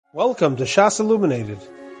Welcome to Shas Illuminated.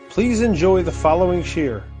 Please enjoy the following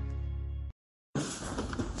shir.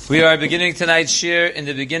 We are beginning tonight's shir in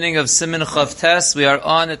the beginning of Siman Chavtes. We are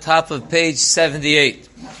on the top of page 78.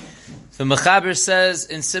 The Mechaber says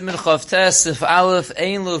in Siman Chavtes, if Alef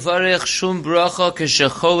ein levarich shum bracha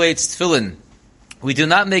keshecholetz tefillin. We do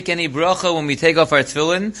not make any bracha when we take off our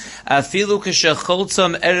tefillin. Afilu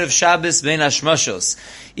keshecholtzam erev Shabbos ben hashmashos.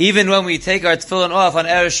 Even when we take our tefillin off on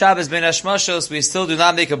erev Shabbos ben hashmashos, we still do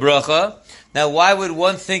not make a bracha. Now, why would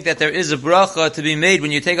one think that there is a bracha to be made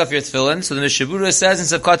when you take off your tefillin? So the Mishabura says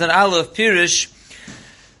in Sefkatan Aleph, Pirish,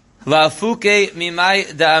 La'afuke mimai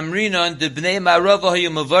da'amrinon debnei ma'arava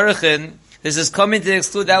hayu mavarachin. This is coming to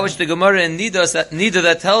exclude that which the Gemara in Nida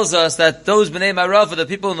that tells us that those Bnei Marava, the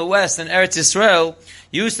people in the West in Eretz Yisrael,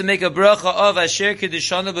 used to make a bracha of Asher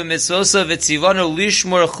Kedishanu b'mitzvosa v'tzivanu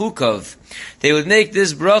lishmor chukov. They would make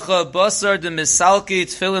this bracha basar de misalki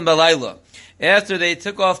tefillin balayla, after they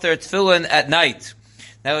took off their tefillin at night.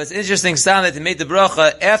 Now it's interesting, Sam, that they made the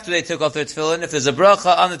bracha after they took off their tefillin. If there's a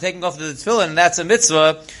bracha on the taking off of the tefillin, and that's a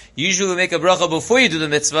mitzvah, usually we make a bracha before you do the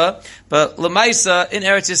mitzvah. But Lamaisa, in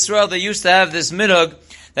Eretz Yisrael, they used to have this minhag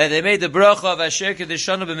that they made the bracha of Asher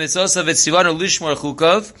Kedishanu b'mitzvosa v'tzivanu lishmor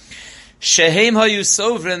chukov. Shehem hayu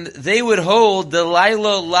sovrin, they would hold the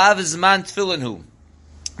laila lav zman tefillin hu,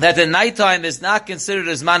 that the nighttime is not considered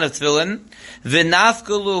as man of tefillin.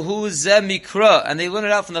 V'nafkalu hu ze mikra, and they learn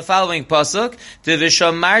it out from the following pasuk: De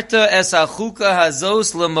v'shamarta es hachuka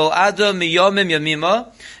hazos lemoada miyomim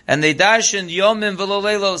yamima, and they darshan yomim v'lo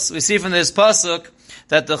leilos. We see from this pasuk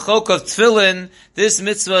that the chok of tefillin, this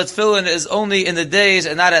mitzvah of tefillin, is only in the days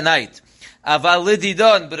and not at night. Aval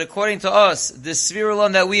lididon, but according to us, the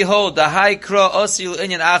svirulon that we hold, the high kra osil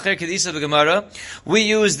inyan acher kedisa b'gemara, we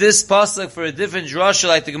use this pasuk for a different drasha,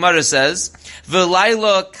 like the Gemara says.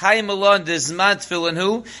 V'layla kaimalon dizman tefillin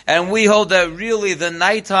hu, and we hold that really the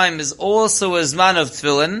nighttime is also a zman of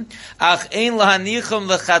tefillin. Ach ein lahanicham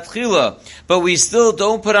lechatchila, but we still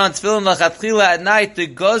don't put on tefillin lechatchila at night. The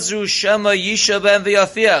gazru shema yisha ben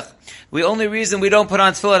v'yafiach. The only reason we don't put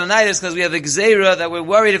on tefillin at night is because we have a gzeira that we're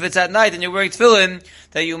worried if it's at night and you're wearing tefillin,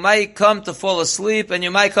 that you might come to fall asleep and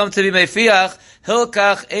you might come to be mefiach.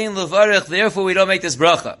 Hilkach ein levarich, therefore we don't make this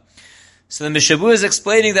bracha. So the Mishabu is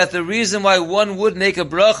explaining that the reason why one would make a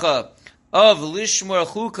bracha of lishmor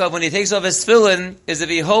chukav when he takes off his tefillin is if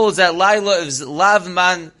he holds that laila is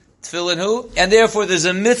lavman tefillin hu, and therefore there's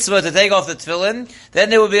a mitzvah to take off the tefillin,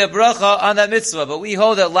 then there will be a bracha on that mitzvah. But we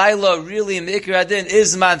hold that laila really mikra adin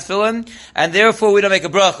is man tefillin, and therefore we don't make a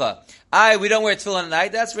bracha. We don't wear tefillin at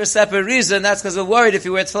night. That's for a separate reason. That's because we're worried if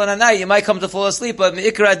you wear tefillin at night, you might come to fall asleep. But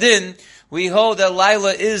mikra adin, we hold that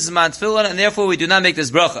laila is man tefillin, and therefore we do not make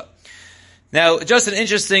this bracha. Now, just an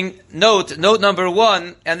interesting note number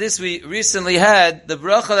one, and this we recently had, the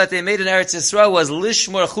bracha that they made in Eretz Yisrael was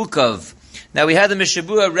lishmor chukav. Now we had the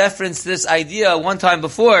Mishabura reference this idea one time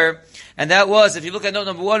before, and that was, if you look at note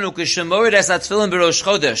number one, ukeshemorid es atfilin b'Rosh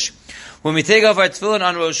Chodesh. When we take off our tefillin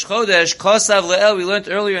on Rosh Chodesh, kosav le'el, we learned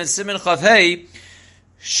earlier in Siman Chav Hey,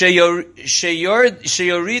 sheyoridon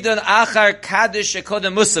achar kaddish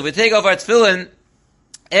shekodem musaf. We take off our tefillin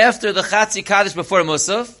after the Chatzi Kaddish before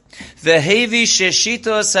Musaf. Vehevi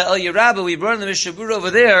sheshitos ha'el Yerabah. We brought in the Mishabura over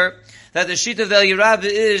there that the sheet of the El Yerabah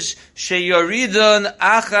is sheyoridon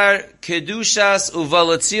achar kedushas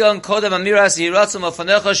uvalotzion kodem amiras yiratzim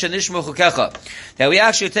afanecha shenishmu chukecha. That we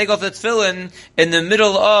actually take off the tefillin in the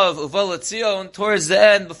middle of uvalotzion, towards the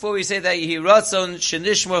end, before we say that yiratzon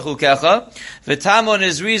shenishmu chukecha. V'tamon,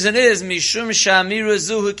 his reason is mishum shamiru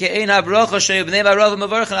zuhu ke'ein habracha sheyibnei ma'arav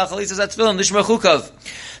mavarchen achalisas atfillin nishmu chukav.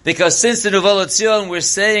 Because since in Uvalot Tzion we're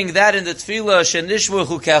saying that in the Tefillah Shenishmu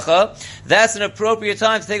Chukecha, that's an appropriate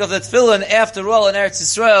time to take off the Tefillin. After all, in Eretz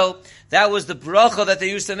Yisrael, that was the bracha that they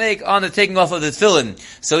used to make on the taking off of the Tefillin.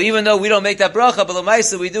 So even though we don't make that bracha, but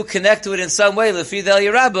l'maisa we do connect to it in some way, l'fi del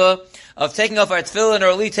Yerabah, of taking off our Tefillin, or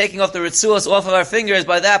at least taking off the Ritzuos off of our fingers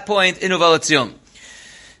by that point in Uvalot Tzion.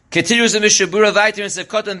 Continues the Mishabura Vaiter in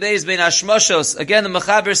Sefkatan Beis Ben Hashmashos. Again, the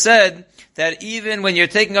Mechaber said that even when you're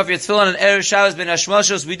taking off your tefillin on Erev Shabbos Ben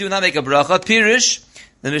Hashmashos, we do not make a bracha. Pirish,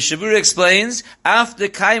 the Mishabura explains, after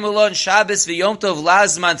Kaimalon Shabbos v'Yom Tov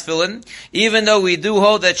Lazman Tefillin, even though we do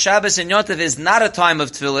hold that Shabbos and Yom Tov is not a time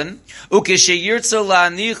of tefillin, ukesheyirtza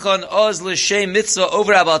la'anichon oz l'shem mitzvah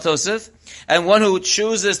over Abal Tosef, and one who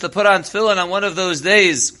chooses to put on tefillin on one of those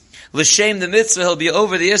days, l'shem the mitzvah, he'll be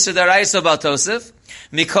over the Yisr Daraisa Abal Tosef.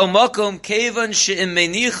 Mikol Mokom Kevan she'im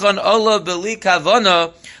menichon ola beli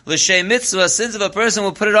kavana l'shem mitzvah, since if a person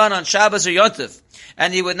will put it on Shabbos or Yom Tov,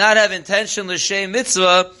 and he would not have intention l'shem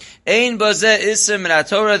mitzvah, ein bazeh iser min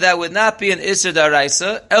HaTorah, that would not be an iser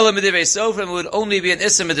daraisa. Ela midivrei sofrim, would only be an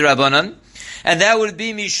iser midrabanan. And that would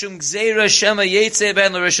be Mishum Gzeira Shema Yetzeh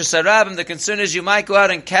Ben L'Rosh Hashanah. The concern is you might go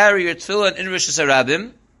out and carry your tefillin in Rosh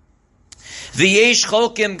Hashanah. V'yesh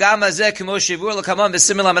cholkim gam hazeh k'mo shivur l'kamon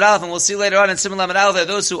b'siman lamed aleph, and we'll see later on in siman lamed aleph there are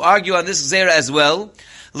those who argue on this gzeira as well.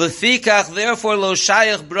 Lefikach, therefore lo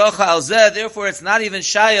shayach bracha al zeh, therefore it's not even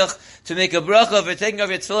shayach to make a bracha for taking off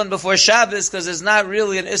your tefillin before Shabbos, because it's not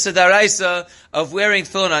really an issa daraisa of wearing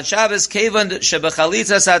tefillin on Shabbos. Kevan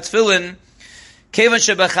shebechalitzas hatefillin, kevan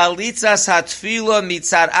shebechalitzas hatfila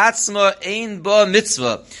mitzar atzma ein ba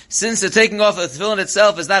mitzvah. Since the taking off of the tefillin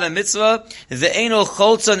itself is not a mitzvah, the eino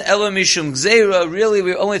choltzon elo mishum gzeira, really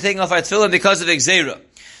we're only taking off our tefillin because of gzeira.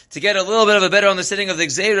 To get a little bit of a better understanding of the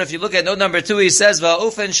gzeira, if you look at note number 2, he says,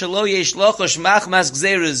 "Va'ofen shelo yesh lochosh machmas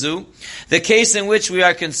gzeira zu." The case in which we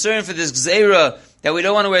are concerned for this gzeira that we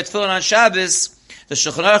don't want to wear tefillin on Shabbos, the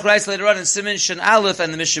Shulchan Aruch writes later on in Siman Shin Aleph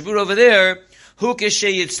and the Mishabur over there, Hu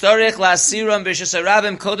kishe yitztarech la'asiram b'shas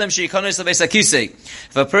harabim kodem she'yikonos lebeis hakisei.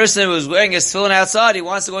 If a person who is wearing his tefillin outside, he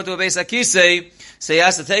wants to go into a beis hakisei, so he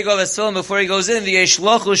has to take off his tefillin before he goes in.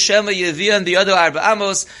 V'yeshlochu shema yevian biyado arba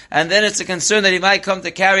amos, and then it's a concern that he might come to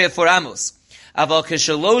carry it for amos. Aval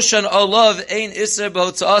kishaloshan olav ein iser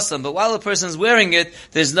b'hotza'asam. But while the person is wearing it,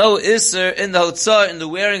 there's no iser in the hotzah, in the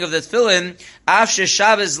wearing of the tefillin. After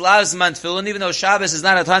Shabbos lazman tefillin, even though Shabbos is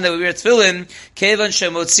not a time that we wear tefillin, kevan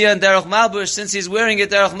shemotzian derech malbush, since he's wearing it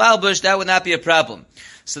derech malbush, that would not be a problem.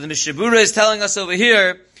 So the Mishabura is telling us over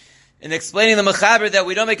here, in explaining the Mechaber, that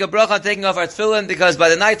we don't make a bracha on taking off our tefillin, because by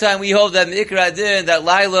the nighttime we hold that Mikra Adin, that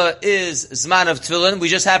Laila is Zman of tefillin, we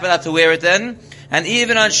just happen not to wear it then. And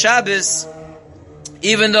even on Shabbos,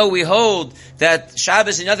 even though we hold that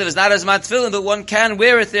Shabbos in Yadav is not as Zman tefillin, but one can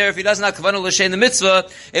wear it there if he doesn't have Kavanah L'Shein the mitzvah,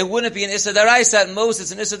 it wouldn't be an Issa Daraisa. At most,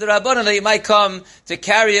 it's an Issa Darabanan that you might come to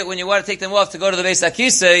carry it when you want to take them off to go to the Beis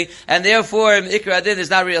HaKisei, and therefore, Ikra Adin is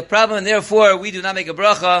not really a problem, and therefore, we do not make a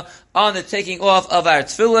bracha on the taking off of our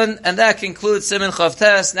tefillin, and that concludes Siman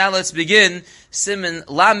Chavtes. Now let's begin Siman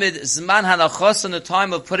Lamed Zman Hanachos, on the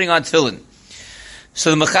time of putting on tefillin.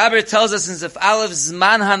 So the Mechaber tells us in Zef Aleph,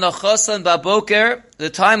 Zman Hanachosan Baboker, the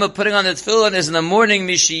time of putting on the tefillin is in the morning,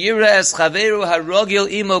 Mishiyira es Chaveru Harogil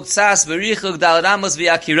Imok Tzas Berichuk Dalramos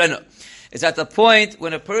V'Yakirena. It's at the point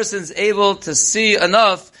when a person's able to see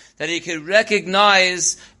enough that he can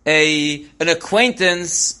recognize an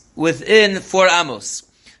acquaintance within 4 amos.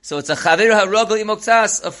 So it's a Chaveru Harogil Imok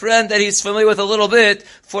Tzas, a friend that he's familiar with a little bit,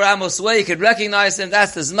 4 amos away, you could recognize him,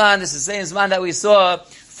 that's the Zman, this is the same Zman that we saw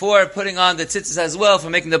for putting on the tzitzis as well, for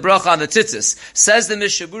making the bracha on the tzitzis. Says the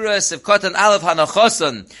Mishabura, Sivkotan Aleph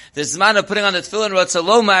Hanachosan, the Zman of putting on the tefillin,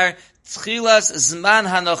 Rotzalomar, Tchilas Zman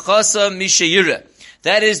Hanachosa Mishayira.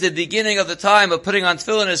 That is the beginning of the time of putting on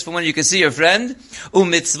tefillin, is from when you can see your friend.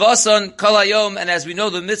 U'mitzvason kol hayom, and as we know,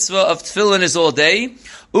 the mitzvah of tefillin is all day.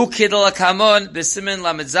 U'kidol hakamon b'simin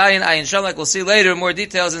lamed zayin ayin sham, like we'll see later, more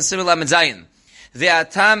details in simin lamed zayin. The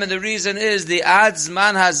atam, and the reason is the ad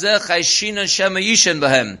zman hazeh chayshinan shema yishen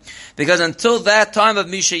b'hem. Because until that time of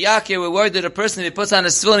Misha Yakir, we're worried that a person, if he puts on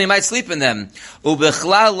his tefillin, he might sleep in them.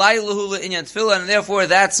 Ubechlal layluhu le'inyan tefillin, and therefore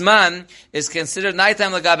that zman is considered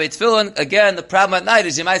nighttime l'gabei tefillin. Again, the problem at night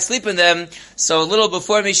is you might sleep in them, so a little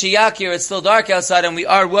before Misha Yakir, it's still dark outside, and we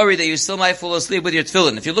are worried that you still might fall asleep with your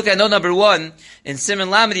tefillin. If you look at note number 1, in Siman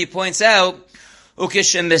Lamed, he points out, let's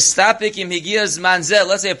say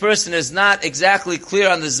a person is not exactly clear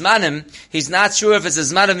on the zmanim, he's not sure if it's a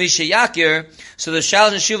zman of Misha Yakir, so the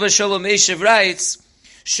Shal Neshuva Shalom Eshev writes,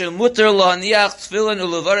 Shemuter lahaniach tefillin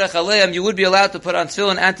ulevarech aleim, you would be allowed to put on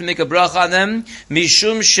tefillin and to make a bracha on them,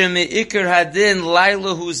 mishum shemi'ikr hadin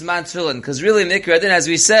laylahu zman tefillin, because really Mikr Hadin, as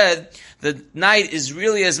we said, the night is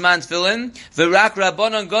really a zman tefillin, v'rak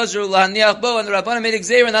rabbanon gozru lahaniach bo, and the rabbanon made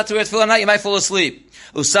exera not to wear tefillin at night, you might fall asleep.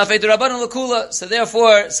 Usafei d'Rabbanan l'kula. So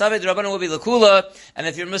therefore, Safei d'Rabbanan will be l'kula, and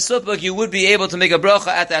if you're Mesupuk, you would be able to make a bracha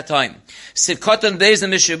at that time. Sivkotan Beis, the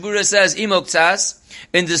Mishabura says, Imok Tzas,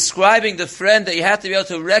 in describing the friend that you have to be able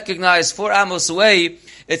to recognize 4 amos away,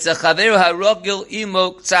 it's a Chaveru Harogil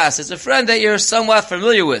Imok Tzas. It's a friend that you're somewhat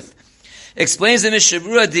familiar with. Explains the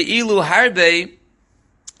Mishabura, De'ilu Harbe,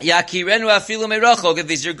 Yakirenu afilu merachok. If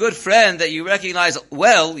he's your good friend that you recognize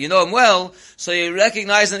well, you know him well, so you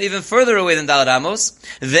recognize him even further away than Daled Amos.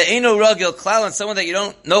 Ve'eno ragil klal, and someone that you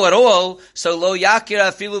don't know at all, so lo yakir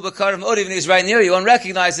afilu b'karim od, even if he's right near you, you won't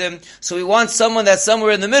recognize him. So we want someone that's somewhere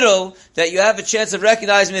in the middle, that you have a chance of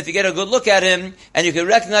recognizing him if you get a good look at him, and you can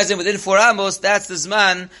recognize him within 4 amos. That's the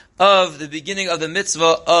zman of the beginning of the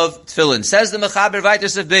mitzvah of tefillin. Says the Mechaber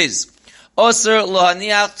Vayter of Beis, Osir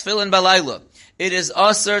lohaniach tefillin balayla. It is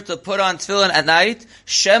asur to put on tefillin at night.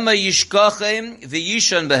 Shema yishkachem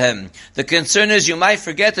v'yishon behem. The concern is you might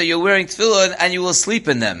forget that you're wearing tefillin and you will sleep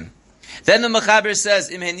in them. Then the Mechaber says,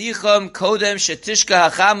 Im henicham kodem shetishka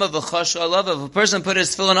hachama v'chosh alav. If a person put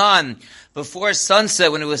his tefillin on before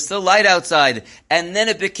sunset when it was still light outside, and then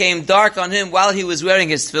it became dark on him while he was wearing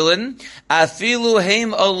his tefillin, afilu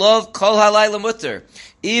heim alav kol halayla mutter.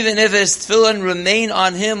 Even if his tefillin remain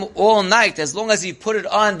on him all night, as long as he put it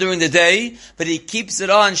on during the day, but he keeps it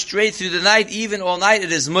on straight through the night, even all night,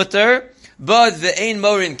 it is mutter. But the ein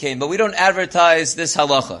morin came. But we don't advertise this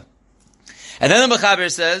halacha. And then the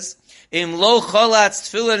Mechaber says, Im lo cholatz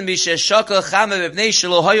tefillin misheshaka chama b'bnei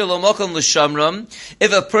shelo hayu lo mokom l'shamram.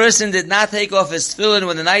 If a person did not take off his tefillin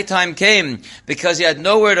when the nighttime came, because he had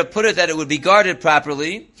nowhere to put it that it would be guarded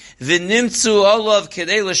properly, v'nimtzu olav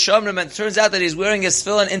kedei l'shamram, and it turns out that he's wearing his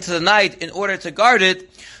tefillin into the night in order to guard it,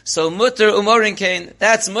 so mutter umorin kain,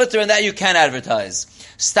 that's mutter, and that you can advertise.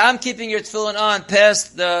 Stam keeping your tefillin on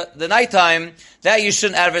past the nighttime, that you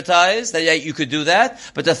shouldn't advertise, that you could do that.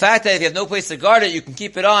 But the fact that if you have no place to guard it, you can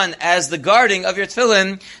keep it on as the guarding of your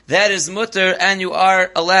tefillin, that is mutter, and you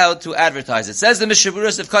are allowed to advertise it. Says the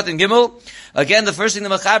Mishaburas of Katan Gimel. Again, the first thing the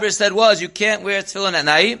Mechaber said was, you can't wear tefillin at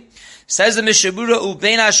night. Says the Mishabura,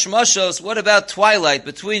 ubein hashmashos, what about twilight,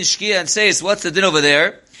 between Shkia and Seis, what's the din over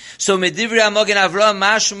there? So, medivri ha-Magen Avraham,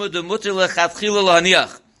 mashma de mutter lechatchila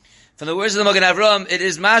lahaniach. From the words of the Magen Avraham, it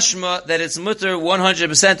is mashma that it's mutter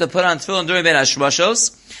 100% to put on tefillin during Ben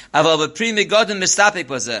Hashmashos. Aval b'pri megadim mistapik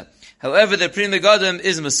bazeh. However, the pri megadim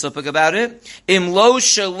is misupik about it. Im lo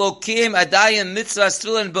shelokim adayim mitzvahs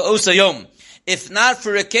tefillin ba'osayom. If not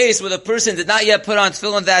for a case where the person did not yet put on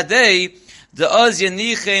tefillin that day, the oz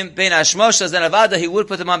yenichem Ben Hashmashos, then avada he would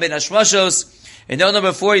put them on Ben Hashmashos. In note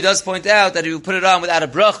number 4, he does point out that he would put it on without a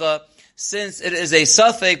bracha, since it is a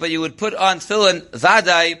suffix, but you would put on tefillin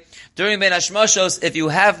vadai during Ben Hashmashos if you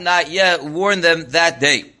have not yet worn them that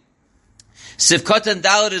day. Sivkot and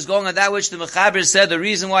Dalet is going on that which the Mechaber said the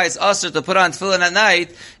reason why it's usher to put on tefillin at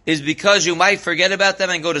night is because you might forget about them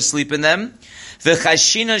and go to sleep in them. There's nothing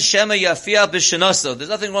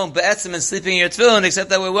wrong be'etzim in sleeping in your tefillin, except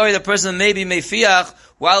that we're worried the person maybe mefiach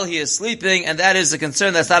while he is sleeping, and that is a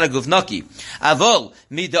concern that's not a guvnaki. Avol,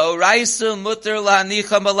 mid'oraisa mutter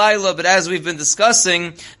lahanicha malayla, but as we've been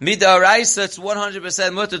discussing, mid'oraisa, it's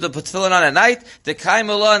 100% mutter to put tefillin on at night. The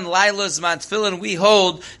kaimala and laila zman tefillin, we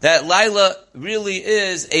hold that laila really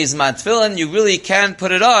is a zman tefillin, you really can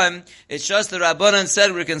put it on. It's just the Rabbanan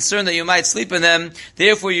said we're concerned that you might sleep in them,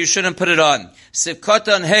 therefore you shouldn't put it on.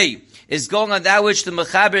 Sivkatan hey is going on that which the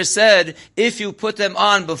Mechaber said, if you put them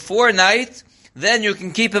on before night, then you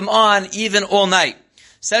can keep them on even all night.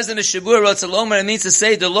 Says the Mishabur, it means to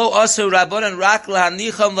say, the lo aser Rabbanan rak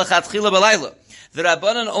lahanicham lechatchila b'layla. The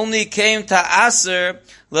Rabbanan only came to aser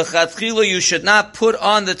lechatchila, you should not put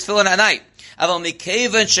on the tefillin at night.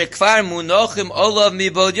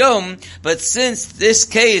 But since this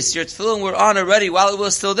case, your tefillin were on already while it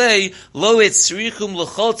was still day, lo etzrichum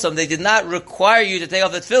l'choltzam, they did not require you to take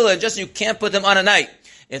off the tefillin, just you can't put them on at night.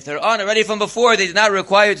 If they're on already from before, they did not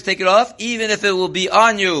require you to take it off, even if it will be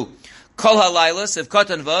on you. Kol halaylas, if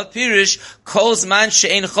katan vav, pirish, kol zman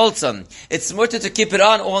she'ein choltzam. It's mutter to keep it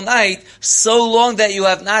on all night, so long that you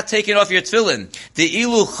have not taken off your tefillin. The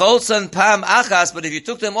ilu choltzam pam achas, but if you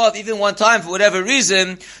took them off even one time for whatever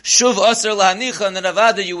reason, shuv aser lahanicha, and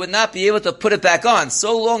avada, you would not be able to put it back on.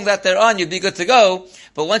 So long that they're on, you'd be good to go.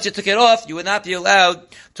 But once you took it off, you would not be allowed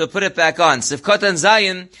to put it back on. Sivkot and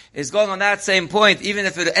Zayin is going on that same point. Even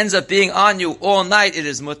if it ends up being on you all night, it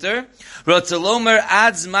is mutter. Rotzalomer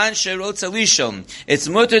adzman sherotzalishon. It's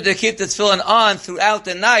mutter to keep the tefillin on throughout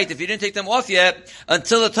the night if you didn't take them off yet,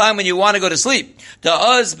 until the time when you want to go to sleep.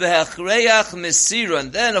 Da'az behechreach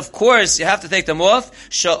mesiron. Then, of course, you have to take them off.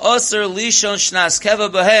 Sha'aser lishon shnas keva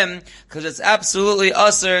behem, because it's absolutely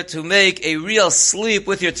usher to make a real sleep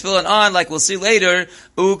with your tefillin on, like we'll see later.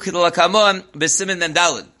 Ukidlakamon besimin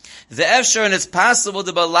mendalid. The efshar, and it's possible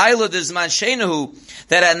the balaylo dizman sheinahu,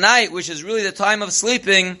 that at night, which is really the time of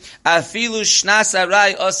sleeping, afilu shnas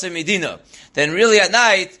arai aser medina. Then really at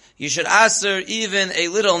night, you should aser even a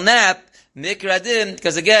little nap, mikradin,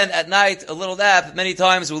 because again, at night, a little nap many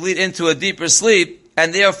times will lead into a deeper sleep,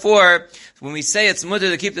 and therefore, when we say it's mutter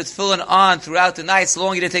to keep the tefillin on throughout the night, so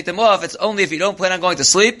long you didn't take them off, it's only if you don't plan on going to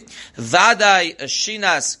sleep. Vadai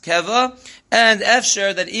shinas keva, and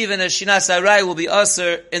efsher that even a shinas arai will be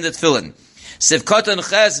aser in the tefillin. Sivkatan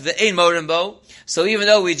ches ve'ein morimbo. So even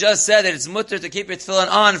though we just said that it's mutter to keep your tefillin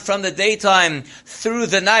on from the daytime through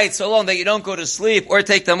the night, so long that you don't go to sleep or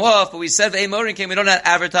take them off, but we said ve'ein morim came, we don't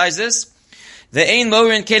advertise this. Ve'ein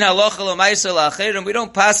morim ken halacha l'maisa la'achirim. We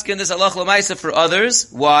don't paskin this halacha l'maisa for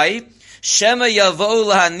others. Why? Shema yavo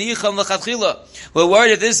lahanicham lechatchila. We're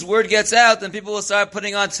worried if this word gets out, then people will start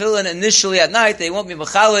putting on tefillin initially at night. They won't be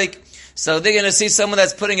mechalik So they're going to see someone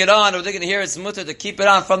that's putting it on, or they're going to hear it's mutter to keep it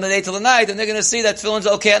on from the day till the night, and they're going to see that tefillin's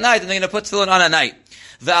okay at night, and they're going to put tefillin on at night.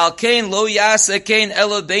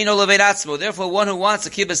 Therefore, one who wants to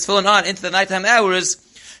keep his tefillin on into the nighttime hours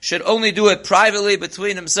should only do it privately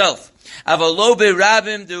between himself. You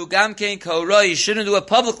shouldn't do it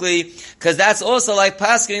publicly, because that's also like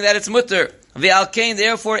pasking that it's mutter.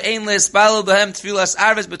 Therefore,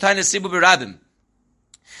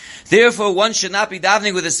 therefore, one should not be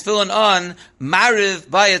davening with his tefillin on mariv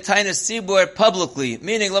by a tainus sibur publicly.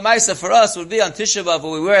 Meaning, lamaisa for us would be on Tisha B'Av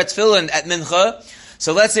where we wear a tefillin at mincha.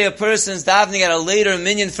 So let's say a person's davening at a later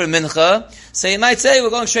minyan for mincha. So you might say, we're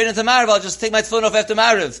going straight into mariv. I'll just take my tefillin off after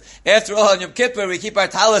mariv. After all, on Yom Kippur, we keep our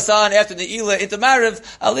talis on after Ne'ilah into mariv.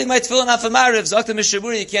 I'll leave my tefillin on for mariv. Zokta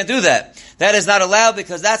Mishaburi, you can't do that. That is not allowed,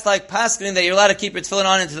 because that's like paskening that you're allowed to keep your tefillin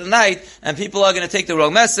on into the night, and people are going to take the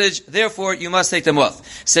wrong message. Therefore, you must take them off.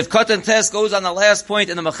 Sivkot and Tes goes on the last point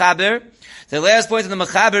in the Mechaber. The last point in the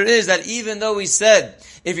Mechaber is that even though we said,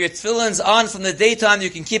 if your tefillin's on from the daytime, you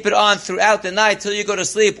can keep it on throughout the night till you go to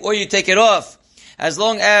sleep, or you take it off. As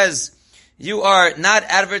long as you are not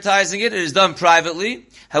advertising it, it is done privately.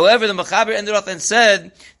 However, the Mechaber ended off and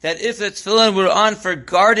said that if the tefillin were on for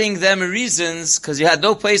guarding them reasons, because you had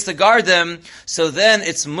no place to guard them, so then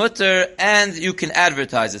it's mutter and you can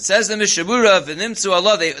advertise. It says in Mishabura, v'nimtzu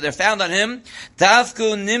Allah, they're found on him.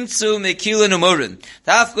 Tafku nimtzu mekilin umurin.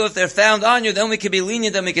 Tafku, if they're found on you, then we can be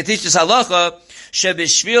lenient and we can teach this halacha.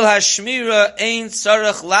 Shebishvil hashmira ein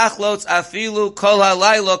tzarech lachlotz afilu kol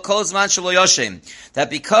halaylo kol zman shelo yoshem. That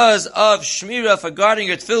because of shmira, for guarding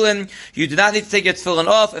your tefillin, you do not need to take your tefillin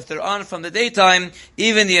off if they're on from the daytime,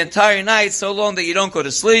 even the entire night, so long that you don't go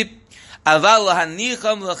to sleep. But to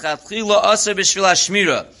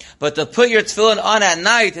put your tefillin on at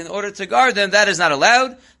night in order to guard them, that is not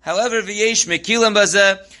allowed. However,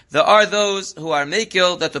 there are those who are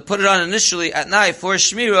mekil that to put it on initially at night for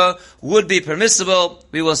shmira would be permissible.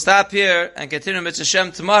 We will stop here and continue Mitzvah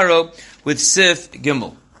Shem tomorrow with Sif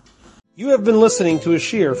Gimel. You have been listening to a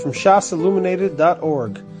shiur from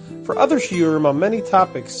shasilluminated.org. For other shiurim on many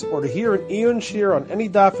topics, or to hear an Iyun shiur on any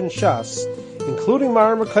daf in Shas, including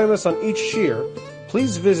Mara Mekaymas on each shiur,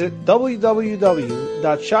 please visit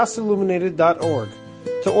www.shasilluminated.org.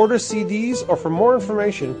 To order CDs or for more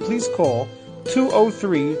information, please call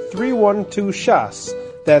 203-312-SHAS.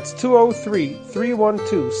 That's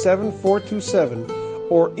 203-312-7427,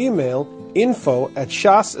 or email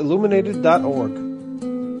info@shasilluminated.org.